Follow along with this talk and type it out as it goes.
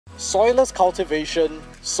soilless cultivation,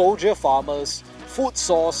 soldier farmers, food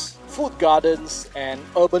source, food gardens, and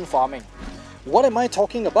urban farming. What am I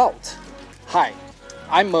talking about? Hi,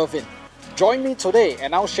 I'm Mervin. Join me today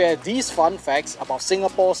and I'll share these fun facts about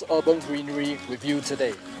Singapore's urban greenery with you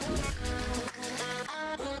today.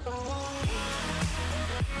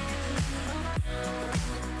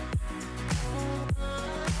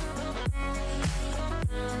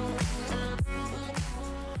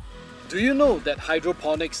 Do you know that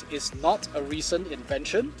hydroponics is not a recent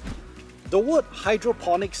invention? The word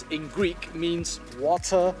hydroponics in Greek means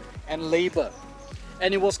water and labor,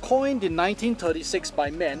 and it was coined in 1936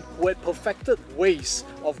 by men who had perfected ways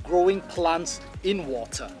of growing plants in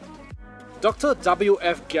water. Dr.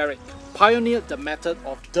 W.F. Garrick pioneered the method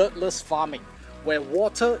of dirtless farming, where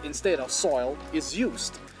water instead of soil is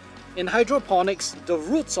used. In hydroponics, the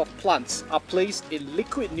roots of plants are placed in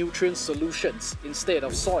liquid nutrient solutions instead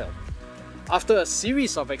of soil. After a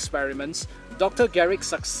series of experiments, Dr. Garrick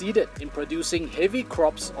succeeded in producing heavy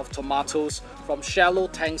crops of tomatoes from shallow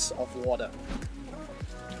tanks of water.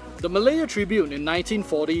 The Malaya Tribune in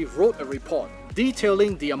 1940 wrote a report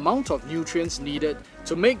detailing the amount of nutrients needed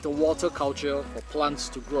to make the water culture for plants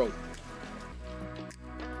to grow.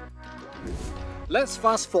 Let's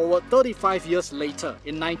fast forward 35 years later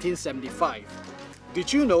in 1975.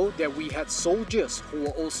 Did you know that we had soldiers who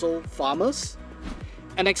were also farmers?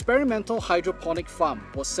 An experimental hydroponic farm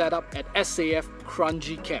was set up at SAF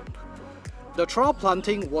Kranji Camp. The trial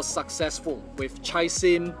planting was successful with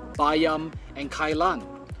chisim, bayam, and kailan.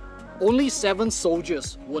 Only 7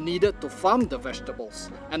 soldiers were needed to farm the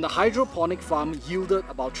vegetables, and the hydroponic farm yielded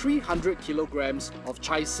about 300 kilograms of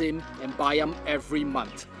chisim and bayam every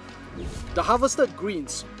month. The harvested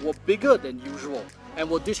greens were bigger than usual and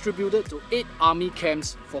were distributed to 8 army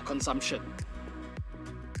camps for consumption.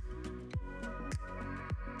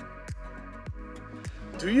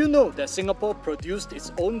 Do you know that Singapore produced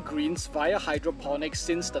its own greens via hydroponics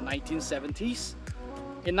since the 1970s?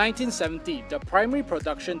 In 1970, the primary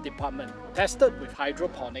production department tested with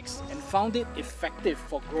hydroponics and found it effective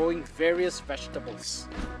for growing various vegetables.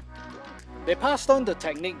 They passed on the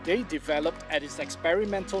technique they developed at its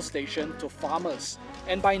experimental station to farmers,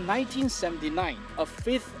 and by 1979, a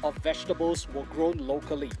fifth of vegetables were grown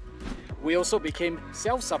locally. We also became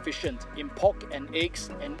self-sufficient in pork and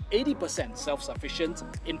eggs and 80% self-sufficient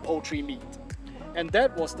in poultry meat. And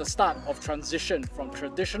that was the start of transition from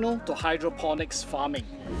traditional to hydroponics farming.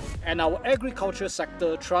 And our agriculture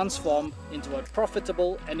sector transformed into a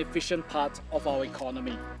profitable and efficient part of our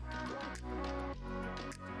economy.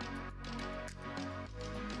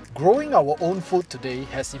 Growing our own food today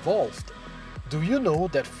has evolved. Do you know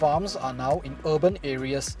that farms are now in urban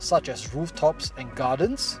areas such as rooftops and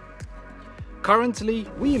gardens? Currently,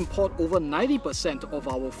 we import over 90% of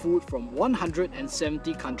our food from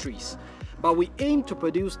 170 countries, but we aim to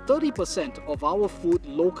produce 30% of our food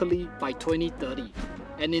locally by 2030,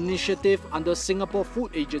 an initiative under Singapore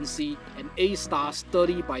Food Agency and A-Star's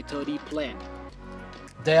 30 by 30 plan.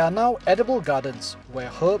 There are now edible gardens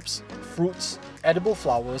where herbs, fruits, edible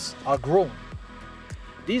flowers are grown.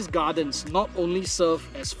 These gardens not only serve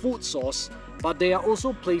as food source, but they are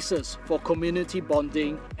also places for community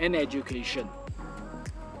bonding and education.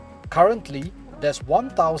 Currently, there's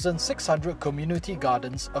 1,600 community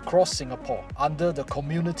gardens across Singapore under the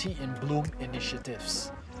Community in Bloom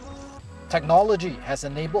initiatives. Technology has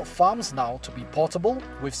enabled farms now to be portable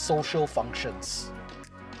with social functions.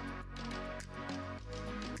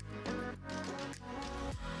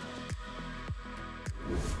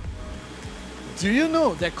 Do you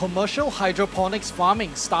know that commercial hydroponics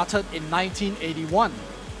farming started in 1981?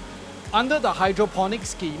 Under the hydroponics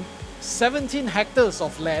scheme, 17 hectares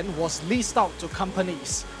of land was leased out to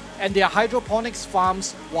companies, and their hydroponics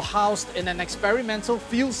farms were housed in an experimental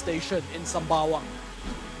field station in Sembawang.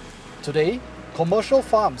 Today, commercial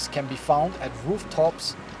farms can be found at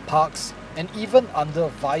rooftops, parks, and even under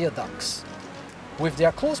viaducts. With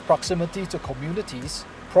their close proximity to communities,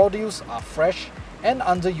 produce are fresh and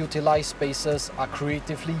underutilized spaces are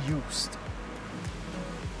creatively used.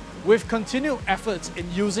 With continued efforts in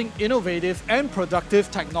using innovative and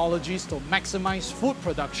productive technologies to maximize food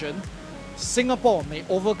production, Singapore may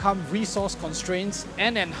overcome resource constraints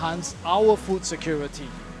and enhance our food security.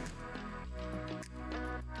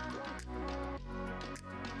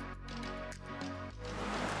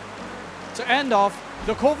 To end off,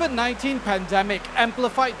 the COVID-19 pandemic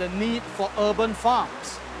amplified the need for urban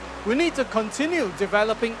farms. We need to continue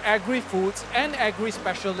developing agri-foods and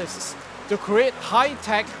agri-specialists to create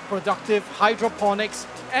high-tech, productive hydroponics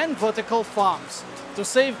and vertical farms to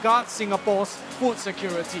safeguard Singapore's food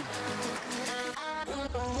security.